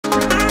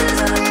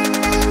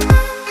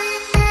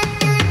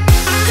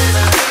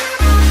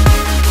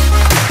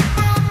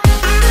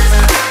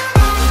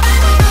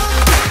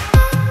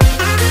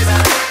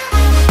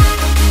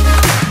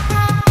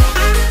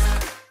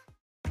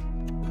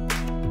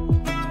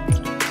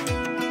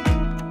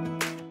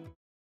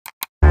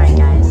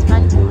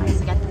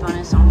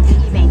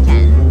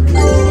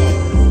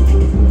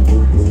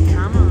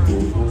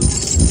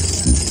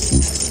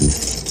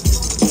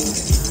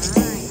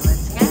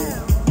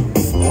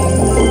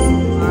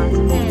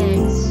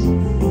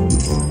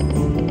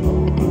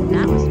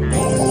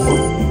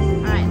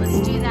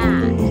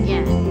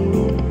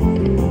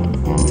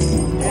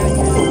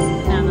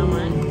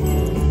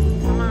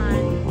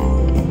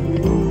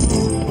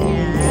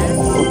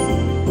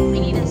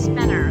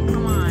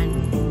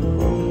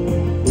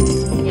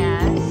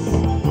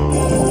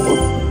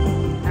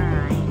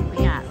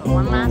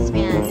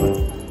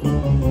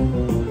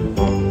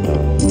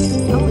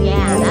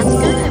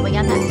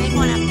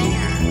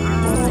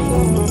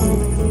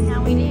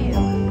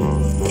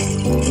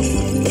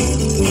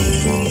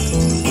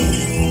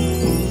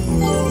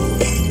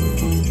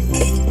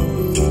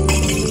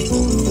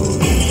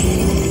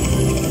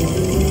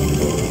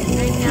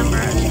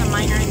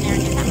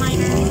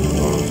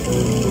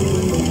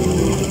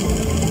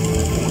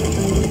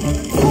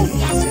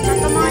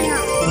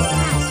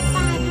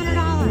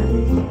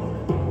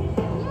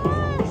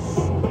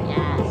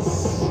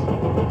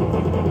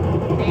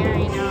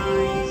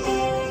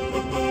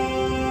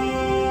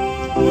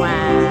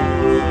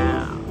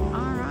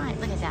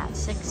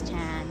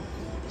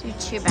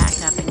you back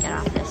up and get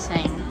off this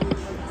thing?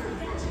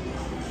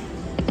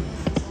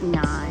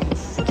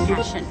 Nice.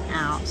 Cashing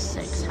out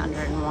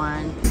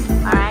 601.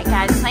 Alright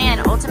guys, playing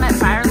Ultimate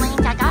Fire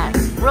Link. I got a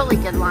really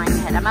good line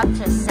hit. I'm up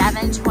to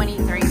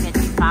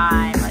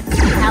 723.55. Let's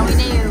see how we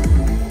do.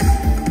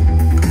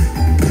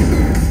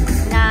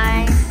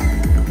 Nice.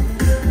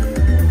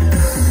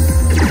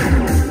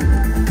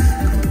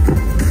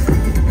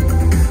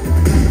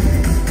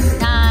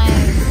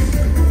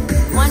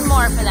 Nice. One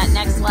more for that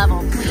next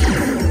level,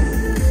 please.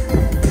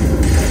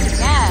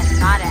 Yes,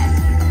 got it.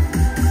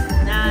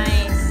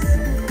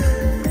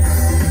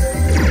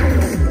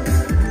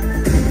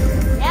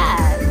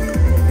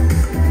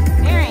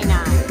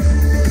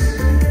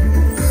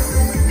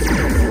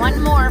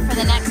 For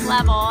the next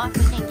level, if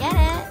we can get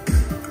it.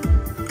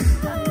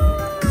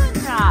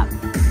 Drop.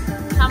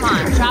 Come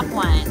on, drop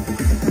one.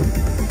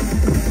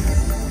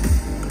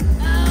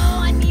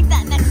 Oh, I need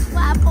that next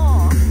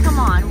level. Come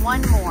on,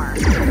 one more.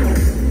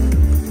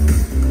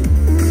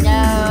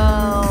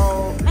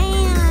 No,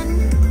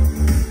 man.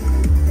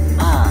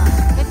 Oh,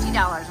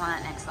 $50 on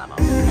that next level.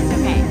 It's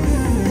okay.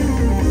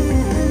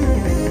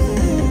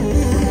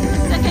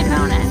 It's a good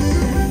bonus.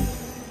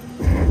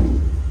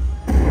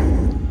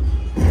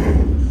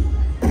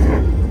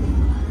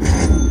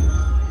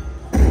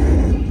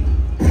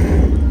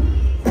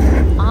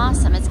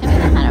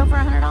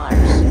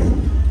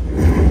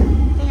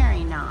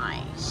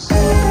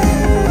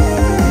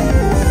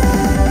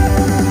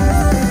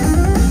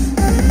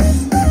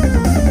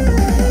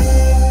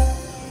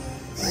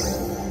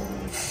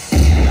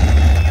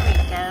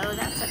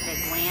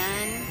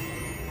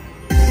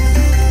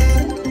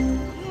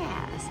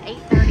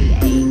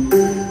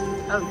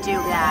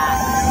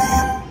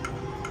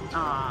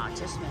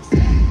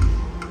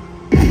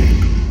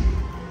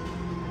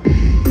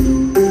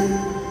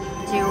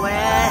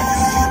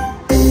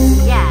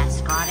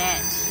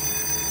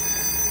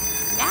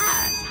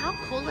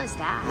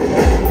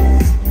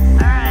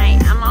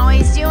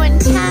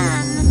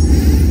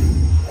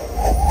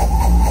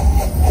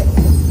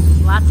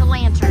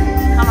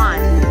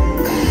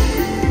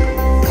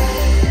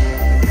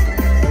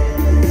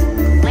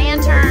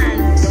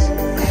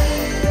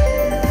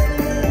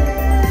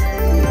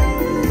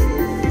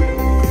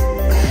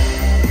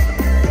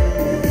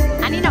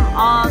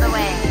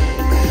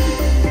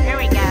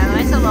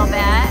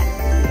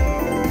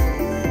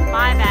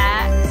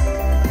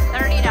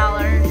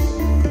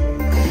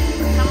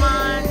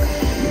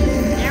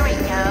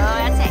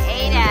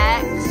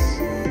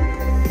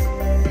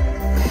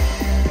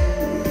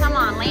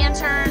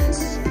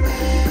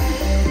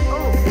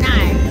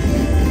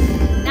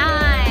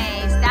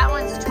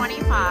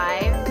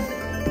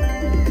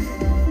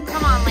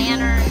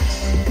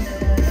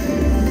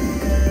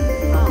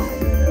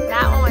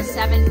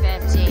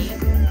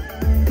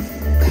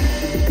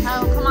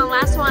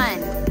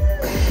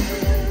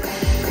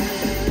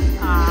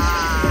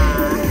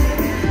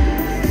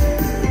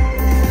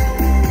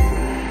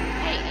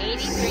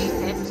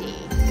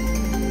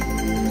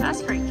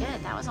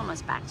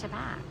 Back to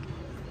back.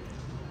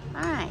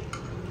 All right.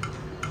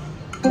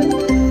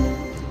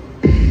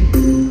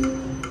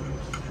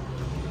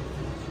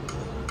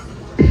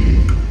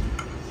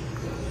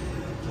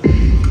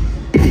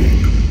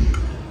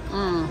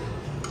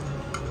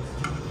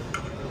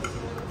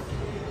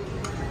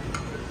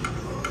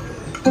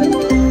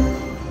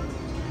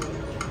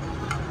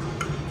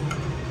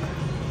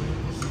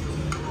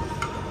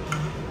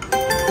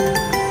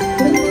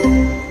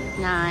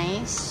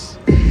 Nice.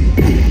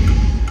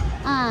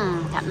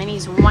 That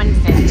mini's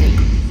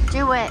 150.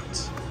 Do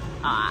it.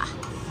 Ah.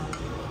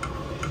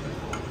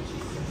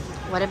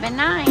 Would have been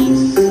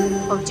nice.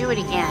 Oh, do it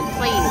again,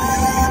 please.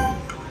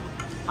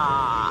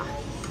 Ah.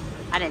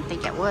 I didn't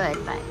think it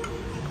would, but.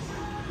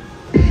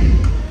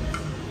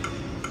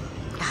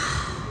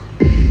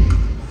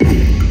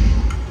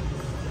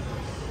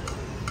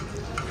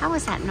 How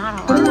is that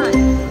not a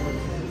line?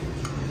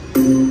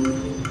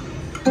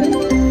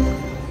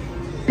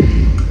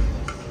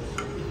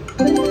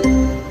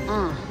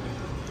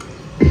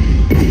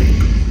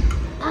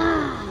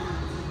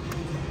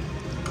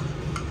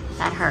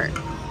 That hurt.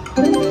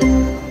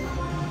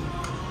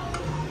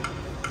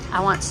 I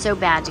want so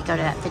bad to go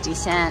to that 50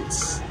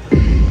 cents.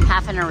 I'm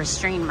having to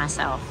restrain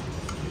myself.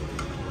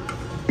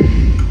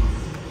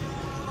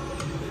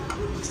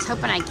 Just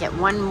hoping I get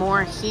one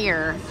more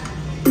here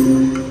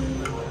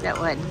that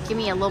would give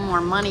me a little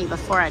more money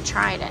before I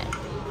tried it.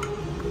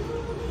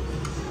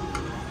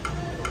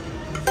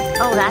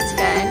 Oh, that's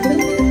good.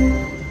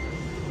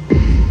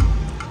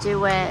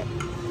 Do it.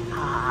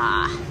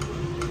 Ah.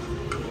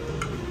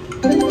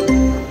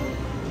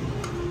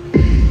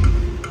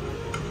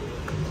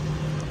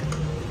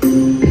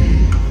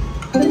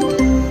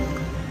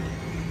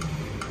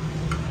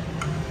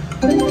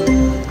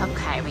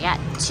 Okay, we got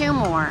two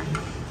more.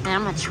 And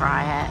I'm gonna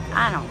try it.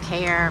 I don't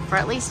care for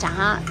at least for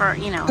not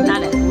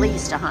at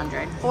least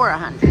 100, for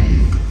 100.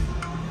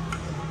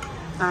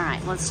 All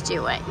right, let's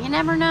do it. You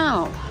never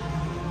know.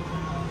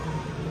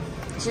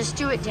 Just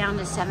do it down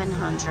to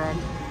 700.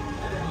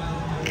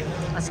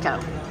 Let's go.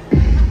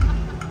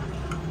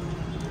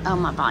 Oh,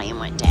 my volume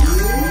went down.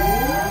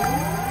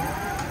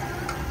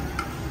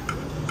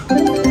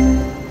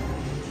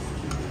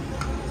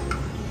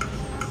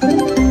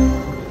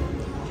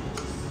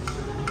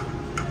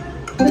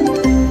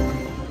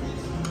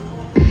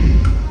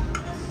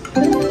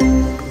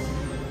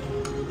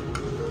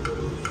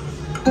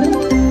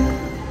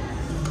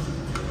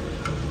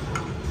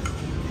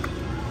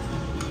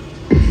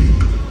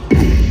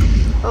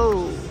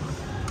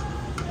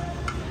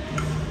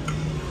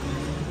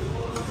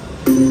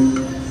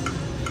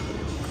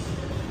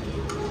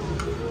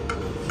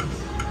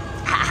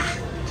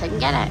 Couldn't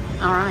get it.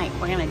 All right,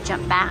 we're gonna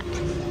jump back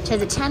to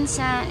the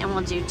 10-cent and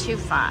we'll do 2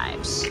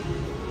 5s.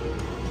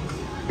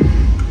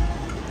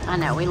 I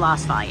know, we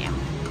lost volume.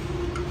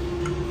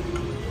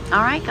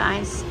 All right,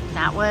 guys,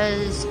 that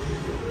was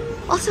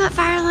Ultimate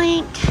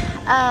Firelink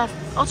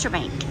Ultra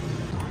Bank.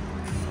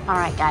 All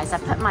right, guys, I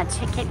put my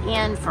ticket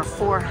in for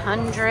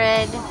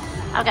 400.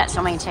 I've got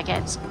so many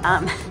tickets.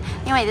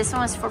 Anyway, this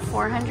one was for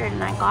 400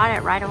 and I got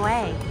it right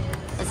away.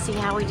 Let's see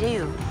how we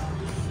do.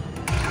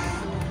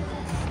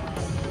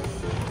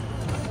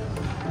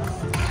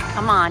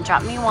 Come on,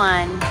 drop me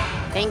one.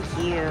 Thank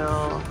you.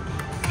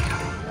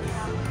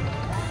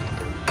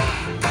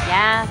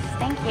 Yes,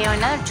 thank you.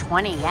 Another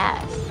 20,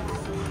 yes.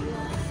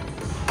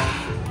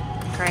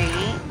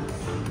 Great.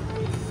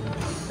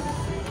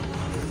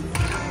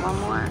 One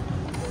more.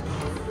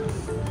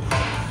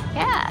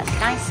 Yes,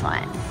 nice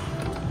one.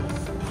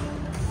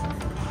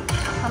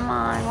 Come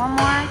on, one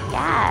more.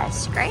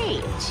 Yes,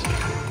 great.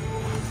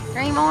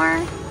 3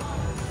 more.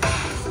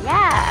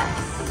 Yes.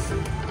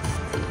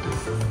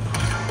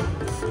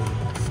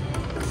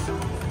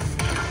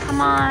 Come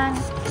on.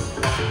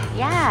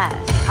 Yes.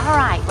 All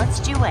right, let's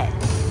do it.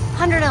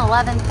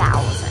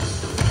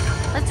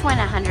 111,000. Let's win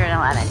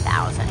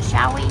 111,000,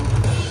 shall we?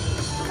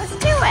 Let's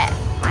do it.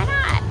 Why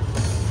not?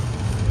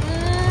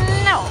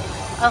 No.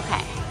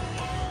 Okay.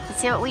 Let's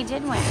see what we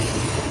did win.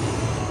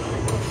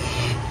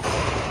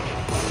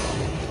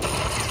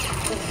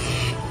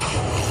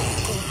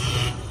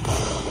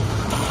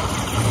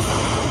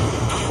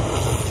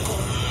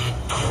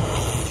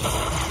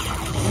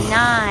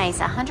 Nice,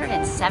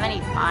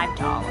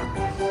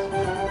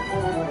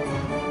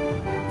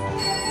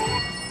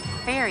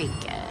 $175. Very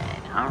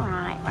good. All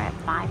right, we're at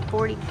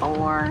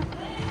 544. I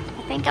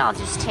think I'll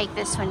just take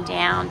this one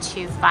down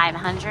to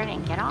 500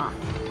 and get off.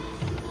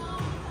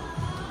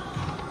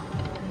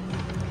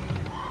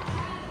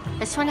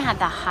 This one had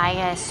the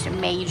highest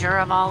major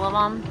of all of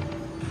them.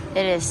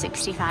 It is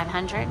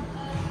 6,500.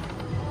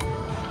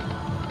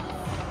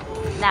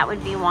 That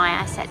would be why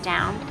I sat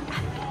down.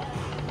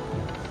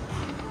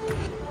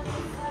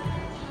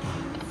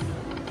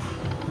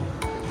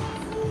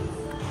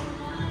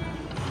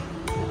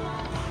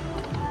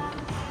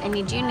 And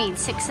you do need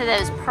 6 of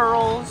those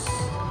pearls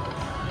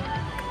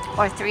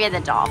or 3 of the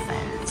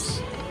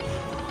dolphins.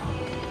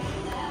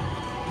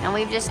 And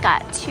we've just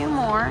got 2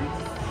 more.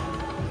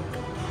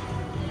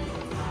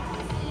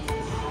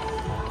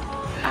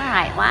 All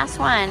right, last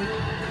one.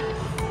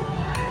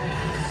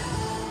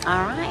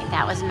 All right,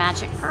 that was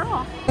Magic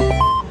Pearl.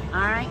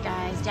 All right,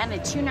 guys, down to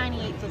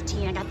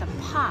 $298.15. I got the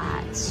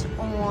pots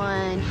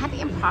on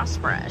Happy and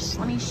Prosperous.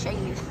 Let me show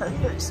you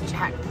those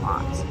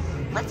jackpots.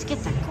 Let's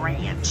get the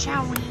grand,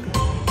 shall we?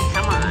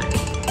 Come on,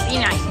 be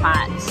nice,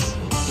 pots.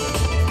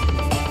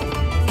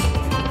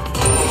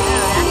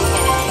 Oh, that's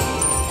good.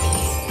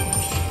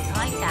 I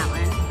like that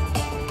one.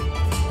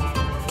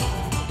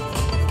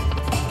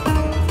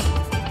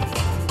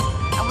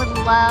 I would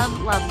love,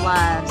 love,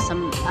 love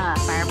some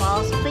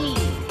fireballs, please.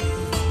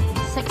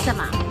 6 of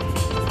them.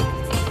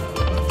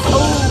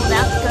 Oh,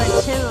 that's good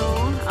too.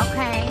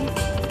 Okay.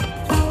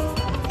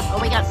 Oh,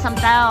 we got some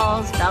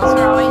bells. Bells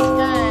are always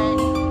good.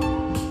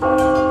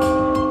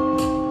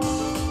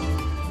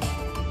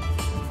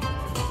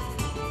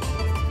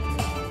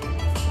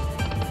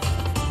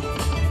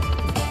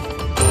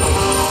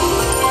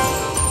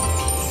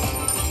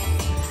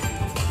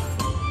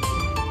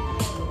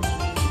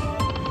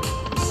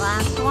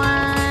 Last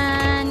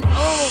one.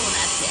 Oh,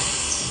 that's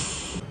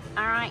it.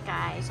 All right,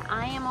 guys.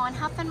 I am on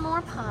Huff and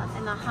More Puff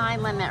in the high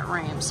limit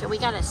room. So we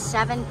got a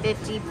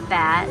 $7.50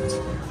 bet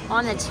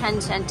on the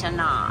 10-cent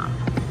denom.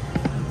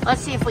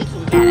 Let's see if we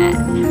can get it.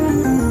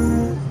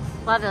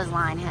 Love those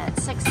line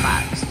hits.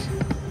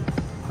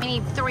 $6. We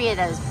need 3 of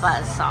those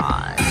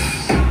buzzsaws.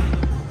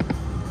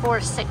 Or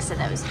 6 of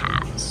those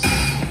hats.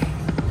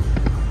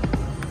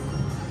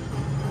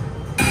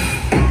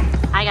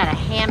 I got a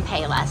hand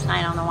pay last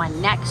night on the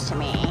one next to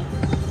me.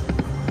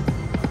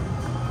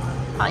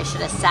 Probably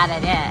should have sat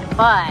at it,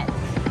 but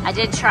I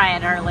did try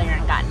it earlier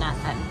and got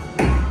nothing.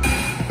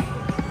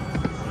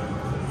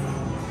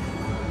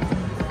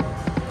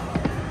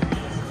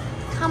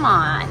 Come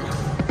on.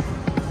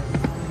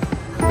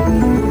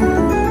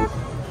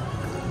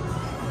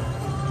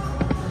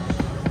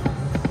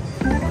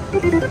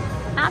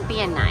 Not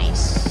being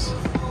nice.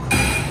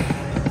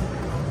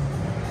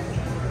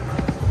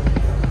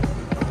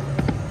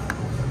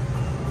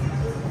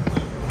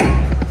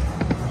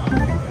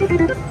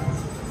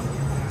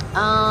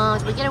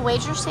 Do we get a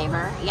wager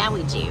saver? Yeah,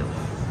 we do.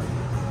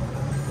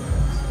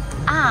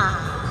 Ah,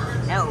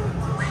 no.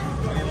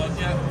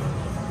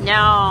 No.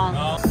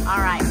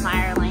 All right,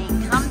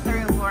 Firelink, come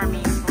through for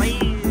me,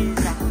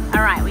 please.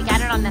 All right, we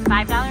got it on the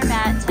 $5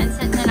 bet, 10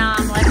 cents in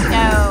on. Let's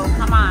go.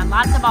 Come on,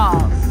 lots of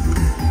balls.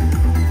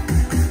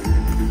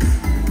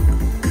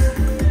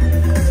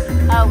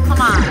 Oh,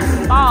 come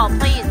on. Ball,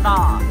 please,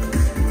 ball.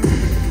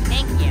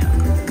 Thank you.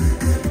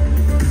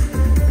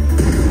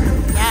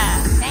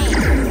 Yeah,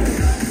 thanks.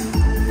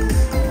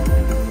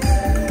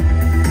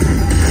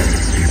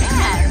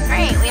 Yeah,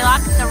 great. We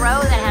locked the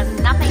row that has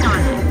nothing on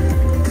it.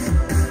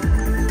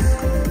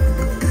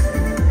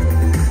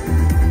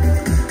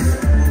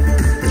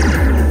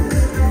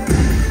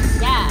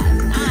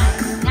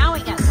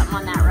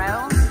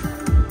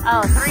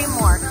 Oh, 3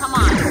 more. Come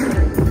on.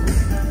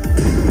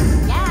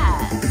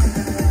 Yes.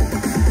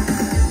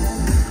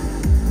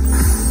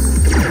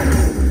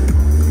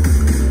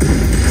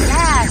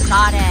 Yes,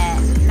 got it.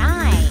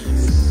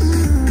 Nice.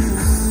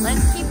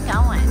 Let's keep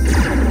going.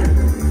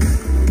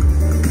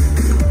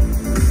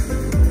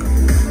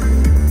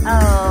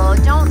 Oh,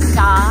 don't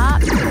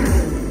stop.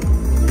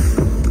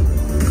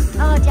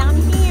 Oh, down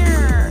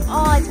here.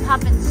 Oh, it's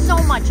popping so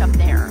much up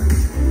there.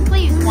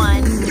 Please,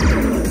 one.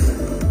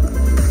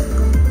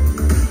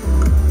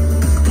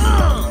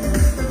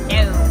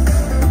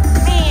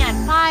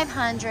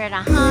 $500,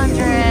 $100,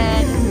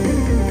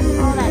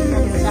 all that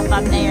good stuff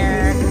up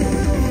there.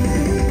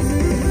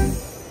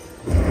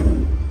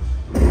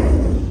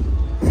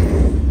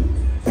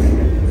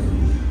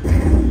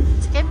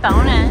 It's a good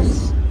bonus.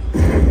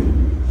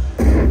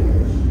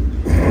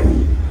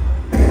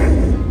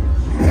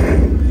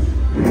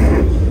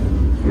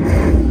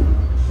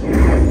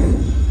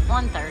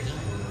 $130.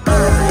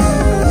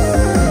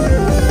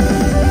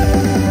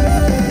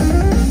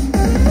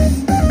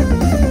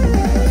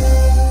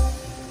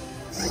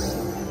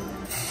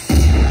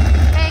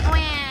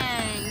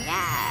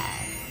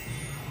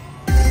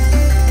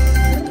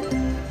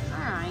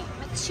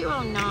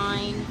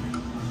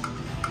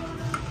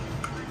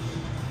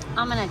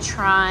 I'm gonna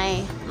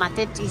try my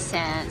 50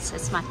 cents.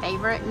 It's my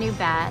favorite new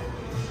bet.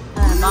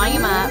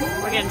 Volume up.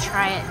 We're gonna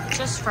try it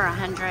just for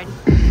 100.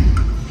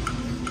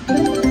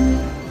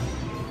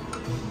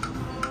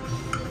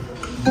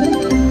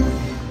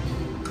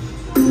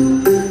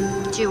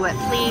 Do it,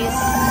 please.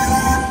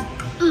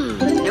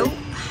 Nope,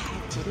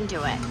 didn't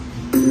do it.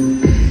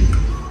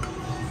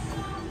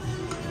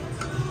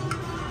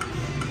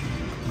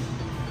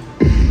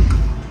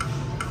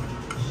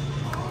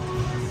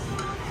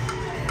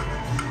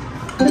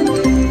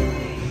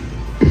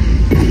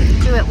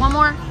 Do it one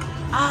more.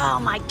 Oh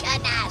my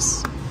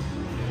goodness.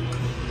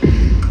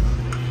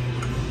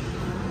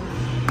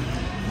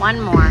 One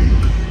more.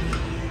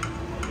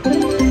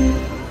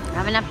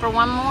 Have enough for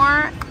one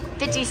more.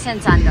 50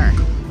 cents under.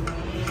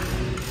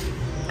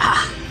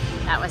 Ah,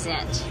 that was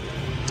it.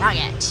 Dang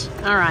it.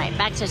 All right,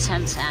 back to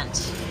 10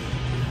 cents.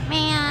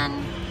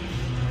 Man,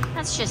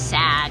 that's just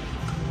sad.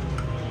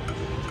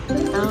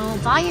 Oh,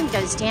 volume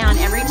goes down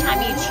every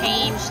time you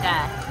change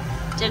the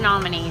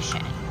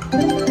denomination.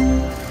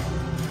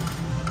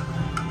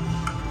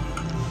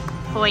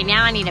 Boy,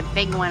 now I need a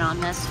big one on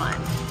this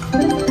one.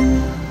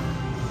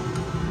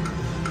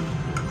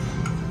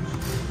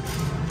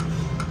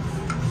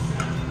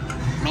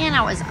 Man,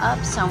 I was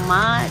up so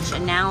much,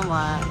 and now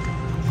look.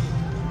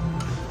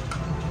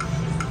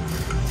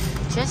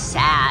 Just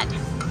sad.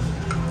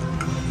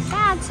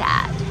 Sad,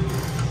 sad.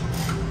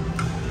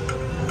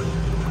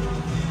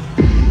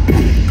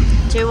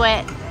 Do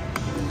it.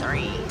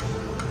 3.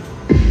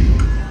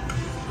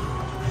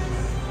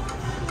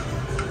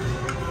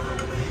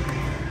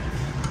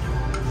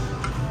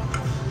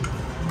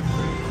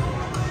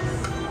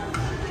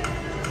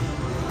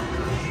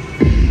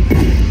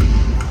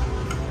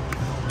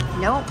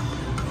 Nope.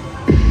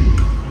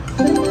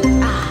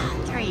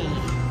 3.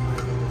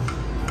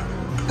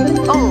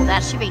 Oh,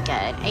 that should be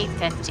good.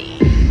 850.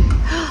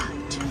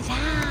 Do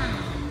that.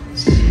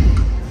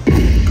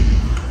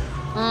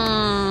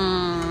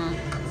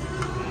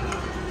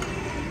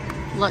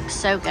 Looks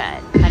so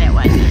good, but it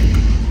wasn't.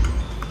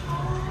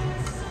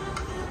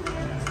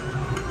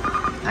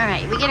 All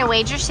right, we get a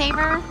wager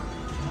saver?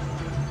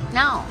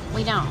 No,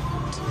 we don't.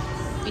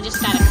 We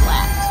just gotta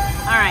collect.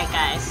 All right,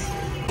 guys.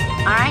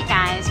 Alright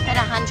guys, put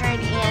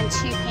 100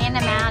 into Panda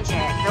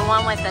Magic, the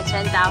one with the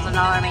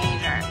 $10,000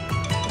 major.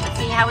 Let's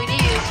see how we do.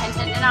 10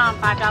 cents in on,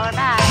 $5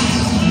 back.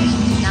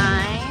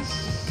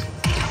 Nice.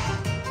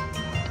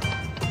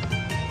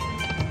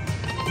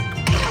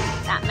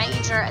 That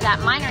major,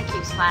 that minor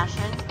keeps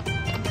flashing.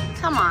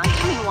 Come on,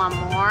 give me one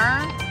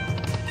more.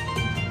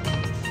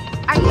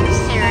 Are you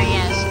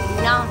serious?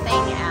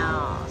 Nothing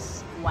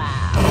else.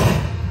 Wow.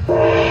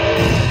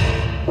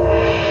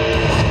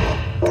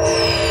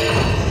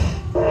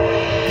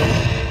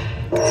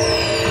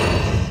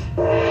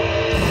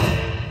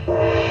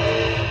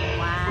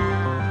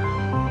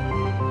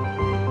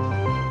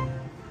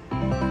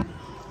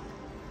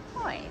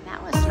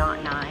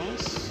 Not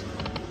nice.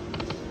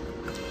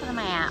 What am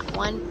I at?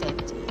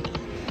 150.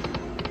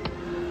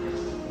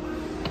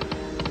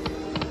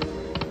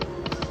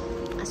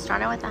 I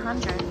started with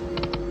 100.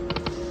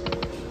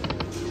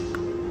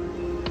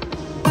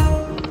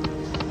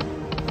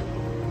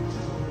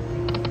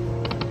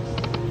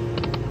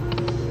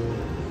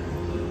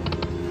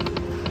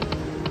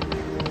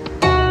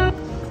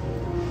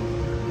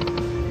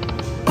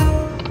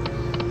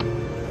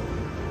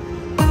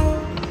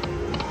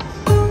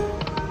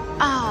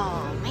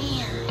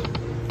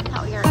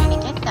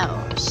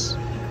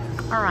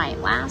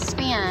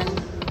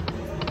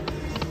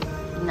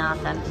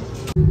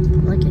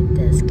 Look at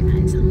this,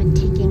 guys. I'm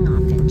taking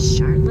off in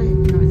Charlotte,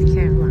 North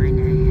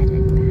Carolina,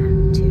 headed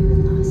back to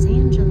Los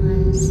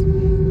Angeles.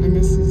 And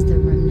this is the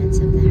remnants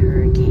of the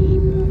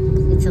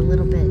hurricane. It's a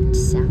little bit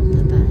south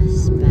of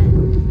us,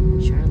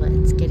 but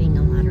Charlotte's getting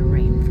a lot of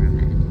rain from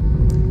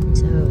it.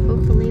 So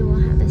hopefully we'll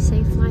have a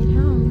safe flight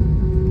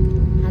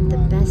home. Had the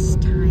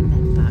best time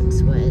at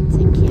Foxwoods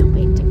and can't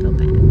wait to go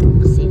back.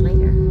 See you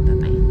later.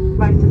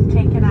 Bye-bye. Devices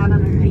taken out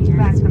of the seat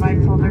back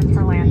device holders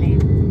for landing.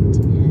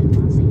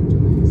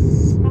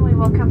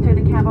 We'll come through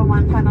the cabin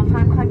one final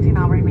time, collecting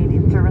all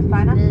remaining service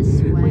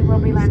items. We will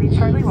be landing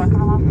shortly. Welcome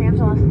to Los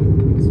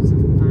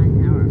Angeles.